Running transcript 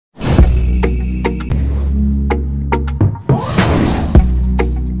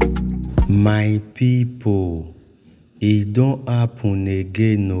My people, e don happen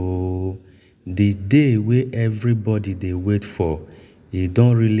again oo. The day wey everybody dey wait for, e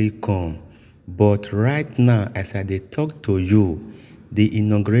don really come. But right now, as I dey talk to you, the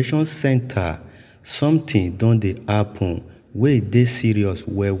inauguration center, something don dey happen wey dey serious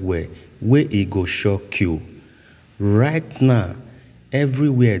well well, wey e go shock you. Right now,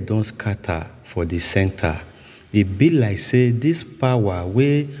 everywhere don scatter for the center. E be like say this power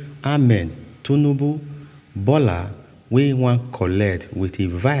wey Tinubu bola wey wan collect with him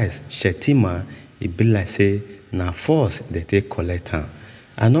vice Shettima, e be like say na force dey take collect am.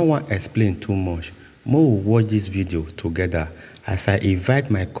 I no wan explain too much. Make we watch this video together as I invite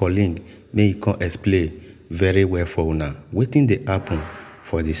my colleague make e come explain very well for una wetin dey happen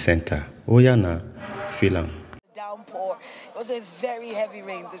for the center. Oya na, feel am. Downpour. It was a very heavy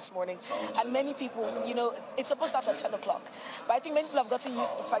rain this morning, and many people, it's supposed to start at 10 o'clock, but I think many people have gotten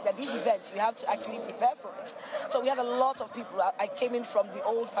used to the fact that these events, you have to actually prepare for it. So we had a lot of people. I came in from the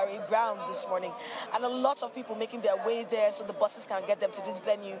old parade ground this morning, and a lot of people making their way there so the buses can get them to this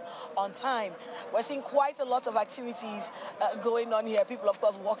venue on time. We're seeing quite a lot of activities going on here. People, of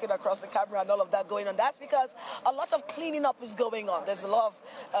course, walking across the camera and all of that going on. That's because a lot of cleaning up is going on. There's a lot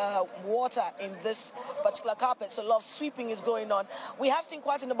of water in this particular carpet, so a lot of sweeping is going on. We have seen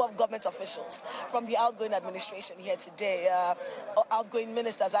quite a number of government officials from the outgoing administration here today, outgoing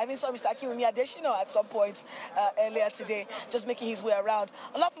ministers. I even saw Mr. Tinubu Shettama at some point earlier today, just making his way around.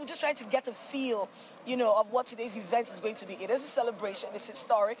 A lot of people just trying to get a feel, of what today's event is going to be. It is a celebration. It's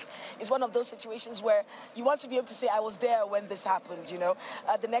historic. It's one of those situations where you want to be able to say, I was there when this happened,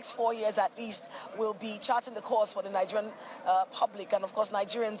 The next 4 years at least will be charting the course for the Nigerian public, and of course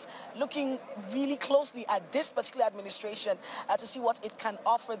Nigerians looking really closely at this particular administration to see what it can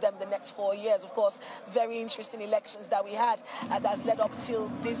offer them the next 4 years. Of course, very interesting elections that we had that's led up till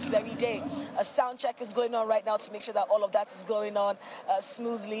this very day. A sound check is going on right now to make sure that all of that is going on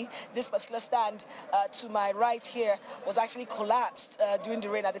smoothly. This particular stand to my right here was actually collapsed during the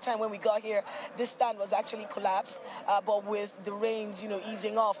rain. At the time when we got here, this stand was actually collapsed, but with the rains,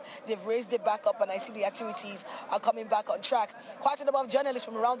 easing off, they've raised it back up, and I see the activities are coming back on track. Quite a number of journalists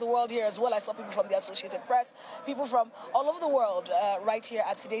from around the world here as well. I saw people from the Associated Press, people from all over the world right here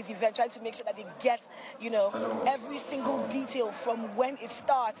at today's event, trying to make sure that they get, every single detail from when it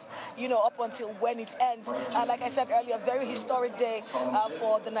starts, up until when it ends. Like I said earlier, a very historic day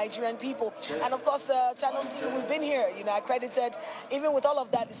for the Nigerian people. And of course, Channel Stephen, we've been here, accredited. Even with all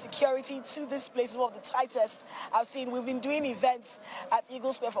of that, the security to this place is one of the tightest I've seen. We've been doing events at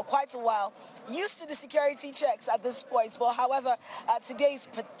Eagle Square for quite a while, used to the security checks at this point. But however, today is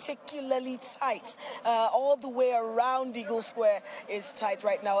particularly tight. All the way around Eagle Square is tight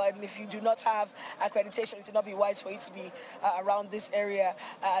right now, and if you do not have accreditation, it would not be wise for you to be around this area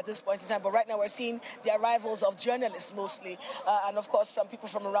at this point in time. But right now we're seeing the arrivals of journalists mostly, and of course some people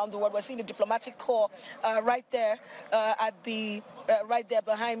from around the world. We're seeing the diplomatic corps right there right there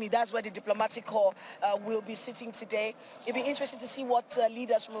behind me. That's where the diplomatic corps will be sitting today. It'll be interesting to see what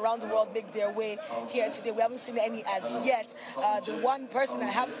leaders from around the world make their way here today. We haven't seen any as yet. The one person I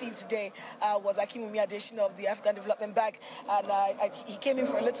have seen today was Tinubu Shettama of the African Development Bank, and he came in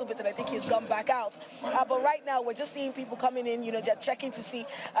for a little bit, and I think he's gone back out. But right now we're just seeing people coming in, just checking to see.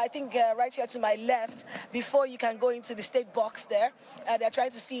 I think right here to my left, before you can go into the state box there, they're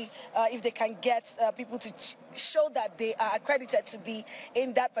trying to see if they can get people to show that they are accredited to be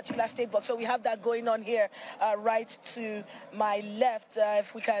in that particular state box. So we have that going on here right to my left.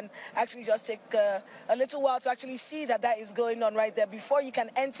 If we can actually just take a little while to actually see that is going on right there. Before you can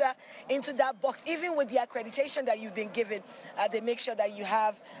enter into that box, even with the accreditation that you've been given, they make sure that you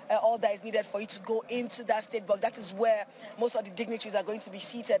have all that is needed for you to go into that state box. That is where most of the dignitaries are going to be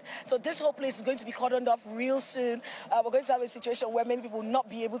seated. So this whole place is going to be cordoned off real soon. We're going to have a situation where many people will not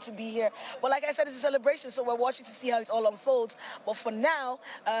be able to be here. But like I said, it's a celebration, so we're watching to see how it all unfolds. But for now,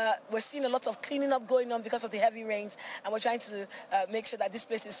 we're seeing a lot of cleaning up going on because of the heavy rains, and we're trying to make sure that this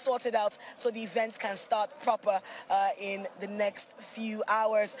place is sorted out so the events can start proper in the next few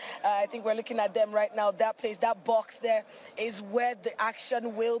hours. I think we're looking at them right now. That place, that box there, is where the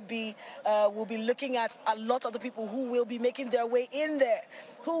action will be. We'll be looking at a lot of the people who will be making their way in there.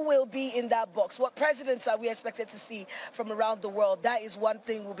 Who will be in that box? What presidents are we expected to see from around the world? That is one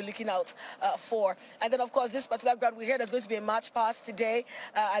thing we'll be looking out for. And then, of course, this particular ground, we hear there's going to be a march past today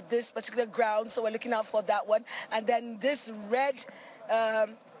at this particular ground, so we're looking out for that one. And then this red...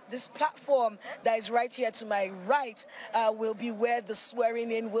 this platform that is right here to my right will be where the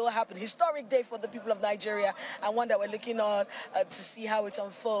swearing in will happen. Historic day for the people of Nigeria, and one that we're looking on to see how it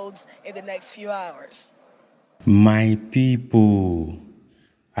unfolds in the next few hours. My people,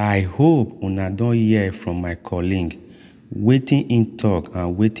 I hope una don hear from my colleague wetin im talk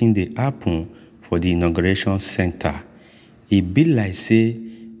and wetin dey happen for the inauguration center. E be like say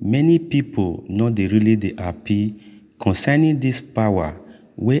many people no dey really dey happy concerning this power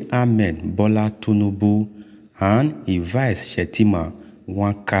wey Ahmed Bola Tinubu and im vice Shettima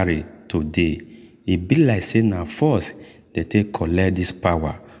wan carry today. E be like say na force dey take collect this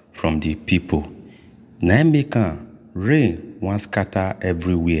power from the people. Na im make am rain wan scatter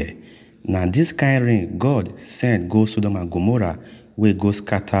everywhere. Na this kind rain God send go Sodom and Gomorrah wey go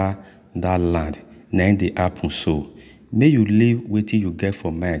scatter that land. Na im dey happen so. Make you leave wetin you get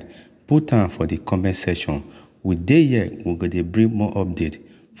for mind, put am for the comment section. We dey here, we go dey bring more update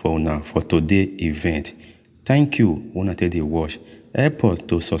for una for today event. Thank you una take dey watch. Help us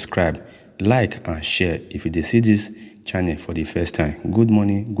to subscribe, like and share if you dey see this channel for the first time. Good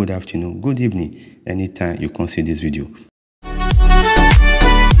morning, good afternoon, good evening, anytime you come see this video.